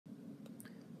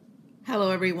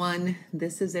Hello everyone,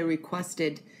 this is a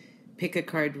requested pick a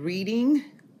card reading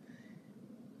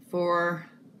for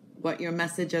what your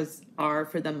messages are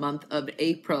for the month of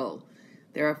April.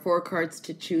 There are 4 cards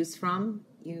to choose from.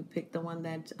 You pick the one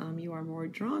that you are more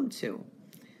drawn to.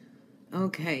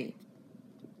 Okay,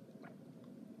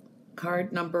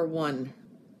 card number 1.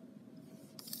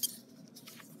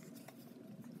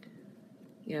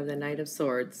 You have the Knight of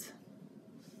Swords.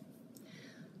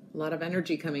 A lot of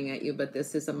energy coming at you, but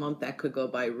this is a month that could go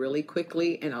by really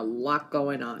quickly and a lot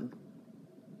going on.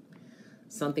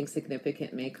 Something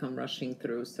significant may come rushing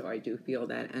through, so I do feel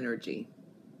that energy.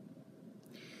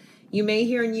 You may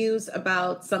hear news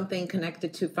about something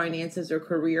connected to finances or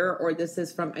career, or this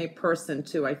is from a person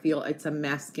too. I feel it's a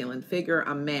masculine figure,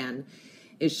 a man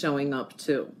is showing up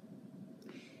too.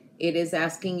 It is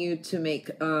asking you to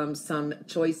make some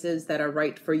choices that are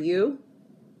right for you.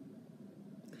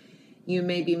 You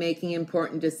may be making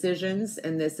important decisions,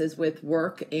 and this is with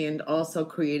work and also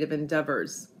creative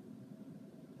endeavors.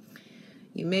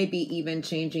 You may be even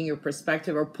changing your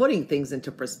perspective or putting things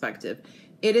into perspective.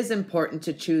 It is important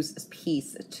to choose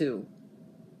peace too.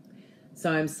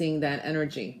 So I'm seeing that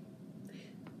energy.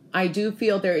 I do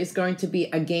feel there is going to be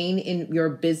a gain in your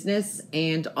business,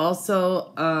 and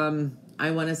also I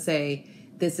want to say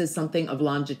this is something of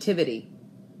longevity.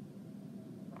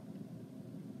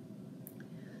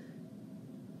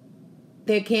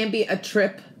 There can be a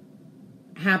trip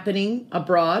happening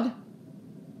abroad,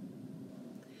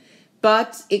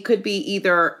 but it could be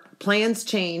either plans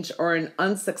change or an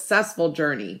unsuccessful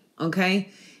journey,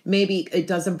 okay? Maybe it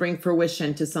doesn't bring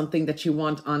fruition to something that you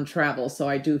want on travel, so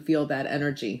I do feel that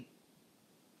energy.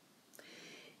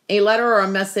 A letter or a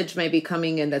message may be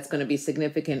coming in that's going to be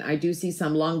significant. I do see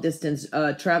some long distance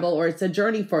travel, or it's a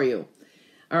journey for you,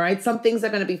 all right? Some things are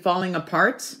going to be falling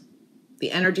apart. The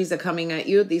energies are coming at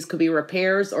you. These could be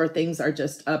repairs, or things are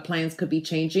just plans could be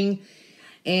changing,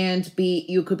 and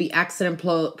you could be accident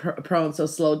prone, so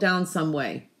slow down some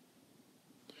way.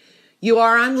 You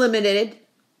are unlimited.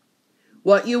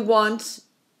 What you want,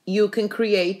 you can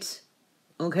create,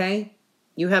 okay?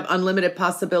 You have unlimited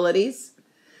possibilities.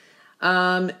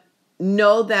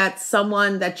 Know that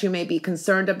someone that you may be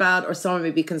concerned about, or someone may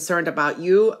be concerned about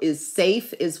you, is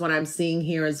safe, is what I'm seeing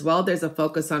here as well. There's a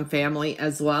focus on family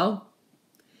as well.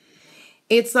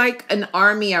 It's like an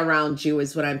army around you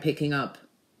is what I'm picking up.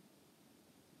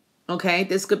 Okay,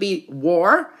 this could be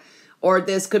war, or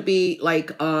this could be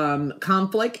like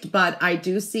conflict, but I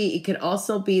do see it could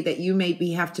also be that you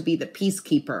maybe have to be the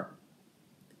peacekeeper.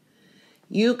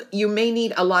 You may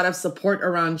need a lot of support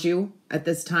around you at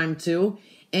this time too,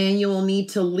 and you will need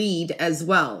to lead as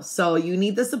well. So you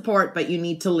need the support, but you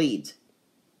need to lead.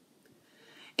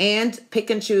 And pick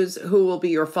and choose who will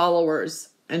be your followers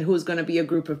and who's going to be a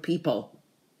group of people.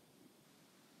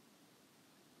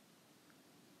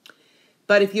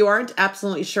 But if you aren't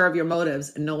absolutely sure of your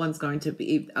motives, no one's going to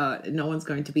be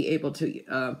able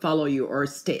to follow you or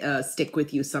stick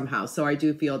with you somehow. So I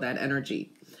do feel that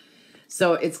energy.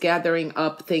 So it's gathering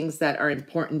up things that are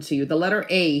important to you. The letter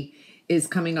A is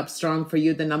coming up strong for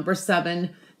you. The number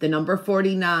 7, the number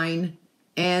 49,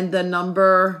 and the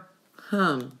number,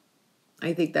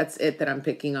 I think that's it that I'm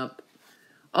picking up.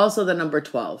 Also the number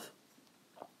 12.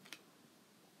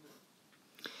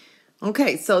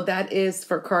 Okay, so that is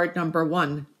for card number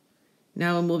 1.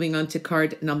 Now we're moving on to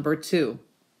card number 2.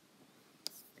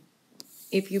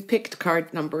 If you picked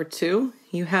card number 2,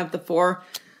 you have the 4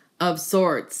 of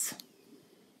Swords.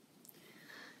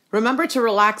 Remember to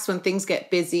relax when things get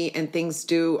busy and things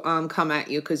do come at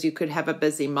you, because you could have a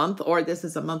busy month, or this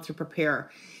is a month to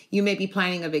prepare. You may be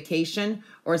planning a vacation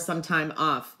or some time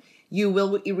off. You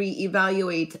will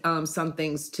reevaluate some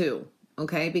things too,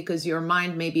 okay? Because your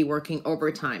mind may be working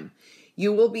overtime.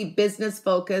 You will be business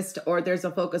focused, or there's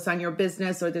a focus on your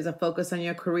business, or there's a focus on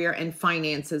your career and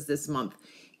finances this month.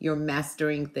 You're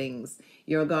mastering things.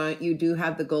 You do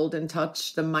have the golden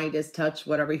touch, the Midas touch,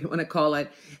 whatever you want to call it.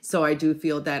 So I do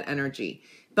feel that energy.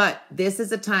 But this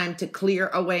is a time to clear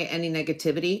away any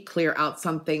negativity, clear out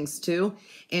some things too,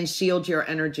 and shield your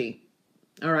energy.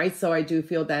 All right, so I do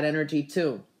feel that energy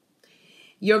too.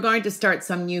 You're going to start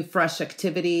some new fresh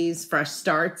activities, fresh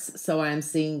starts. So I'm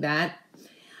seeing that.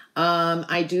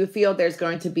 I do feel there's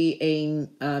going to be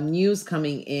a news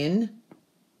coming in.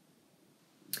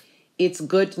 It's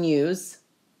good news.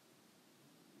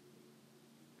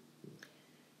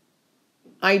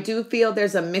 I do feel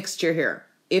there's a mixture here.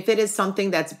 If it is something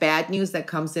that's bad news that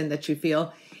comes in that you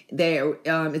feel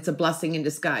it's a blessing in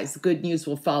disguise, good news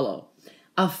will follow.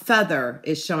 A feather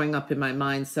is showing up in my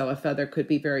mind, so a feather could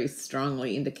be very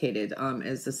strongly indicated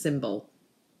as a symbol.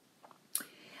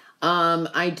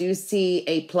 I do see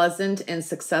a pleasant and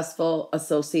successful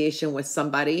association with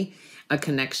somebody, a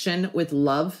connection with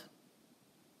love.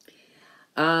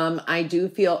 I do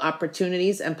feel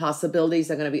opportunities and possibilities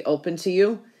are going to be open to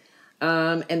you.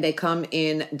 And they come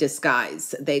in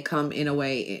disguise. They come in a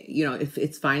way, you know, if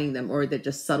it's finding them, or they're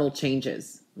just subtle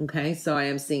changes. Okay, so I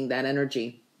am seeing that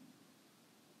energy.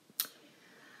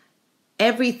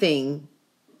 Everything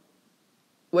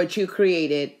what you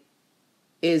created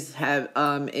is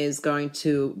going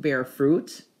to bear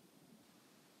fruit.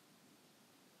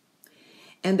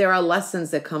 And there are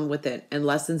lessons that come with it, and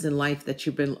lessons in life that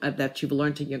you've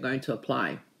learned and you're going to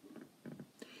apply.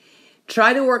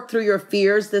 Try to work through your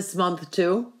fears this month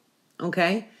too,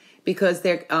 okay? Because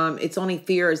it's only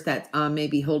fears that may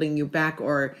be holding you back,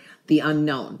 or the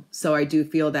unknown. So I do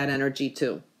feel that energy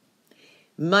too.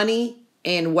 Money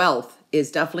and wealth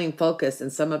is definitely in focus,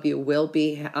 and some of you will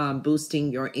be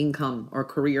boosting your income or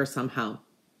career somehow,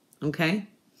 okay?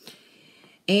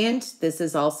 And this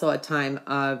is also a time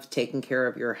of taking care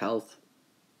of your health.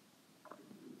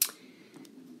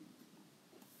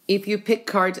 If you pick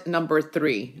card number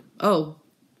 3, oh,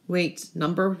 wait,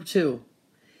 number 2.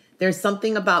 There's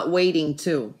something about waiting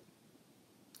too.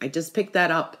 I just picked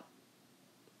that up.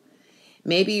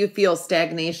 Maybe you feel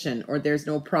stagnation or there's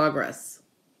no progress.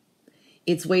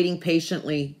 It's waiting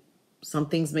patiently. Some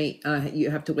things you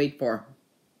have to wait for.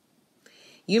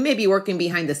 You may be working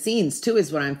behind the scenes too,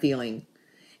 is what I'm feeling.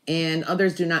 And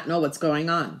others do not know what's going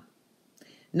on.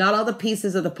 Not all the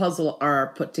pieces of the puzzle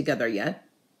are put together yet,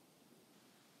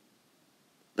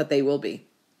 but they will be.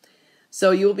 So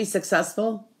you will be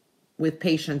successful with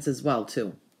patience as well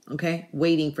too, okay?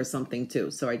 Waiting for something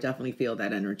too. So I definitely feel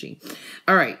that energy.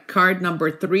 All right, card number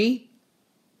 3.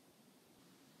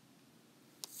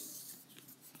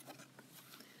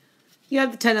 You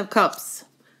have the 10 of Cups.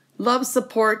 Love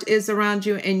support is around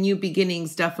you, and new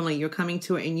beginnings, definitely. You're coming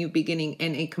to a new beginning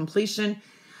and a completion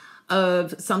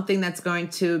of something that's going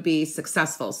to be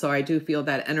successful. So I do feel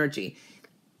that energy.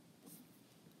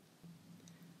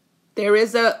 There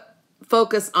is a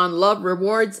focus on love,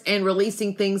 rewards, and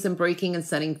releasing things and breaking and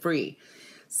setting free.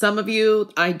 Some of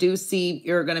you, I do see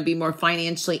you're going to be more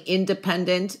financially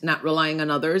independent, not relying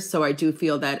on others. So I do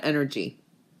feel that energy.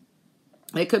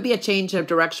 It could be a change of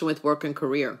direction with work and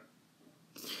career.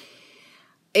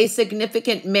 A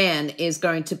significant man is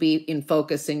going to be in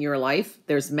focus in your life.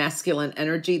 There's masculine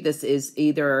energy. This is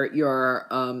either your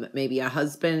maybe a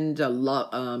husband,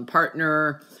 a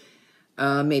partner,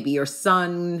 maybe your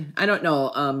son, I don't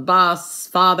know, boss,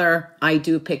 father. I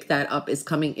do pick that up, is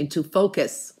coming into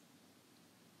focus.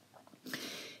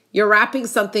 You're wrapping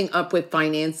something up with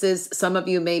finances. Some of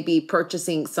you may be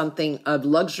purchasing something of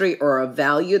luxury or of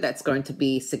value that's going to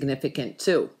be significant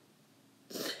too.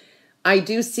 I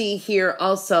do see here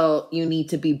also you need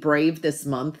to be brave this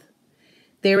month.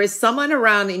 There is someone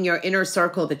around in your inner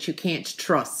circle that you can't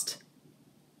trust.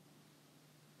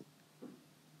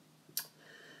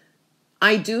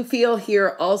 I do feel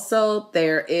here also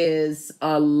there is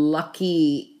a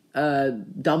lucky,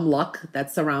 dumb luck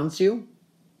that surrounds you.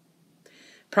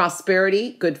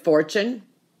 Prosperity, good fortune.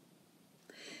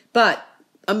 But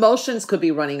emotions could be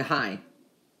running high.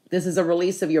 This is a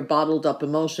release of your bottled up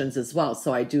emotions as well.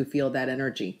 So I do feel that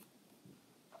energy.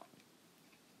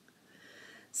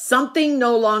 Something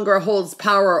no longer holds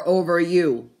power over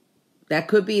you. That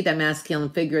could be the masculine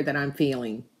figure that I'm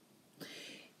feeling.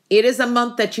 It is a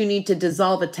month that you need to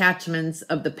dissolve attachments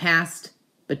of the past,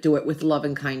 but do it with love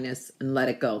and kindness and let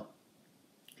it go.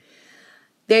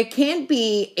 There can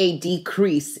be a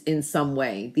decrease in some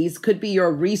way. These could be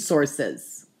your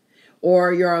resources.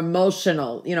 Or your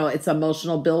emotional, it's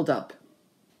emotional buildup.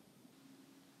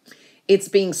 It's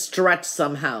being stretched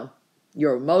somehow.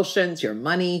 Your emotions, your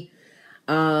money.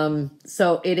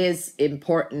 So it is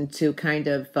important to kind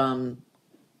of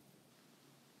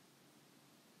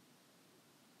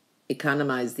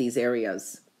economize these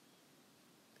areas.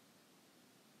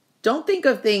 Don't think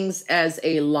of things as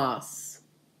a loss.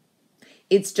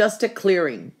 It's just a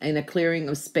clearing, and a clearing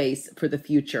of space for the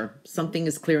future. Something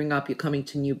is clearing up. You're coming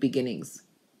to new beginnings.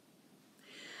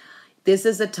 This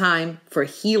is a time for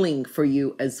healing for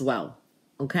you as well.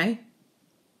 Okay?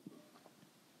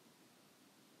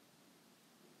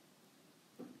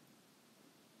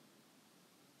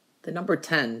 The number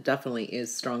 10 definitely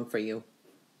is strong for you.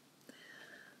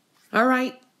 All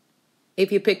right.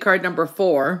 If you pick card number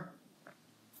 4,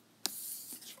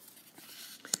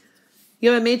 you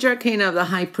have a major arcana of the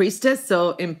High Priestess,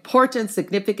 so important,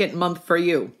 significant month for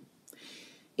you.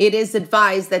 It is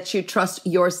advised that you trust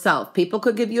yourself. People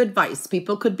could give you advice.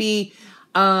 People could be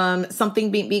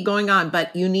something be going on,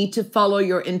 but you need to follow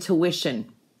your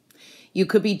intuition. You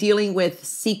could be dealing with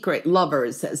secret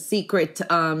lovers, secret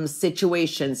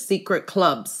situations, secret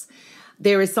clubs.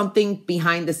 There is something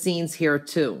behind the scenes here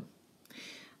too.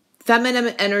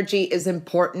 Feminine energy is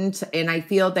important, and I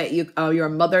feel that your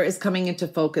mother is coming into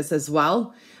focus as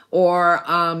well. Or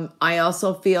I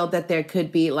also feel that there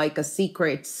could be like a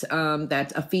secret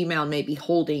that a female may be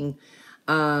holding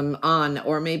on,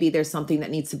 or maybe there's something that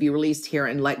needs to be released here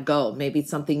and let go. Maybe it's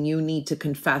something you need to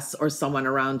confess, or someone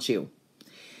around you.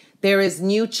 There is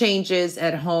new changes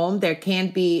at home. There can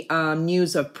be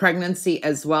news of pregnancy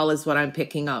as well, as what I'm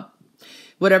picking up.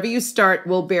 Whatever you start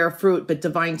will bear fruit, but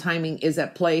divine timing is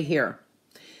at play here.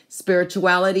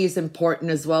 Spirituality is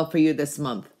important as well for you this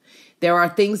month. There are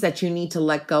things that you need to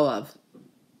let go of.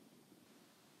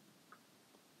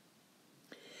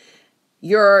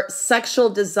 Your sexual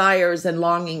desires and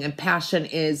longing and passion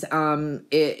is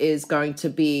going to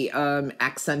be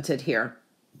accented here.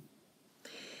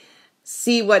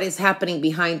 See what is happening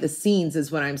behind the scenes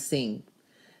is what I'm seeing.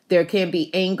 There can be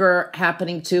anger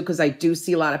happening too, because I do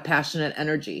see a lot of passionate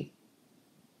energy.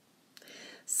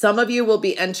 Some of you will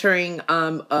be entering,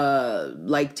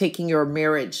 like taking your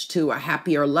marriage to a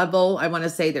happier level. I want to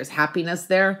say there's happiness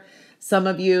there. Some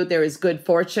of you, there is good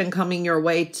fortune coming your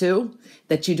way too,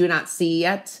 that you do not see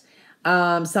yet.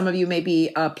 Some of you may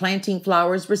be planting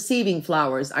flowers, receiving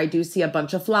flowers. I do see a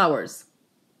bunch of flowers.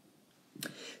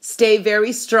 Stay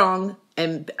very strong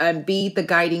and be the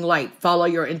guiding light. Follow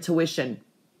your intuition.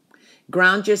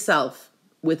 Ground yourself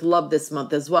with love this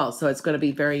month as well. So it's going to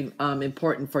be very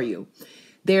important for you.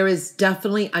 There is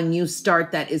definitely a new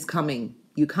start that is coming.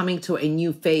 You're coming to a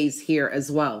new phase here as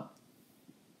well.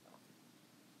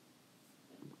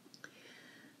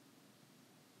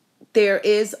 There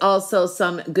is also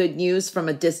some good news from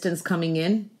a distance coming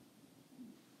in.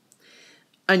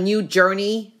 A new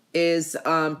journey is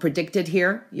predicted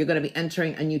here. You're going to be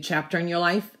entering a new chapter in your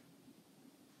life.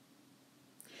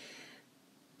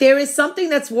 There is something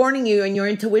that's warning you in your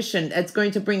intuition that's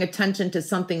going to bring attention to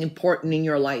something important in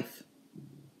your life.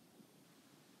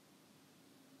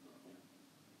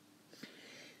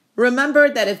 Remember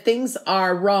that if things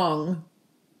are wrong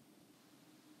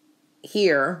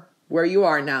here, where you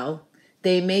are now,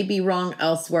 they may be wrong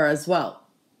elsewhere as well.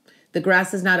 The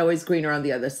grass is not always greener on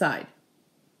the other side.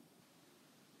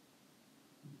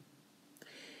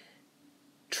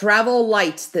 Travel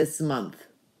light this month.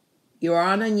 You are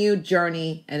on a new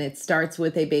journey, and it starts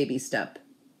with a baby step.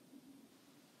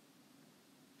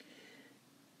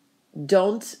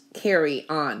 Don't carry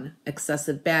on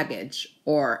excessive baggage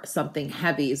or something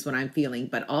heavy is what I'm feeling,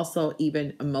 but also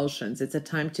even emotions. It's a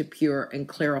time to pure and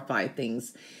clarify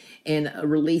things and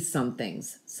release some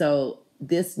things. So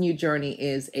this new journey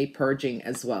is a purging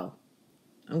as well.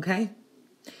 Okay?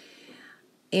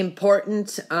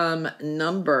 Important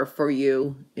number for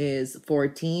you is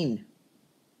 14.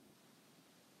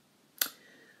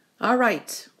 All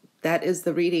right. That is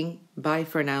the reading. Bye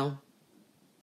for now.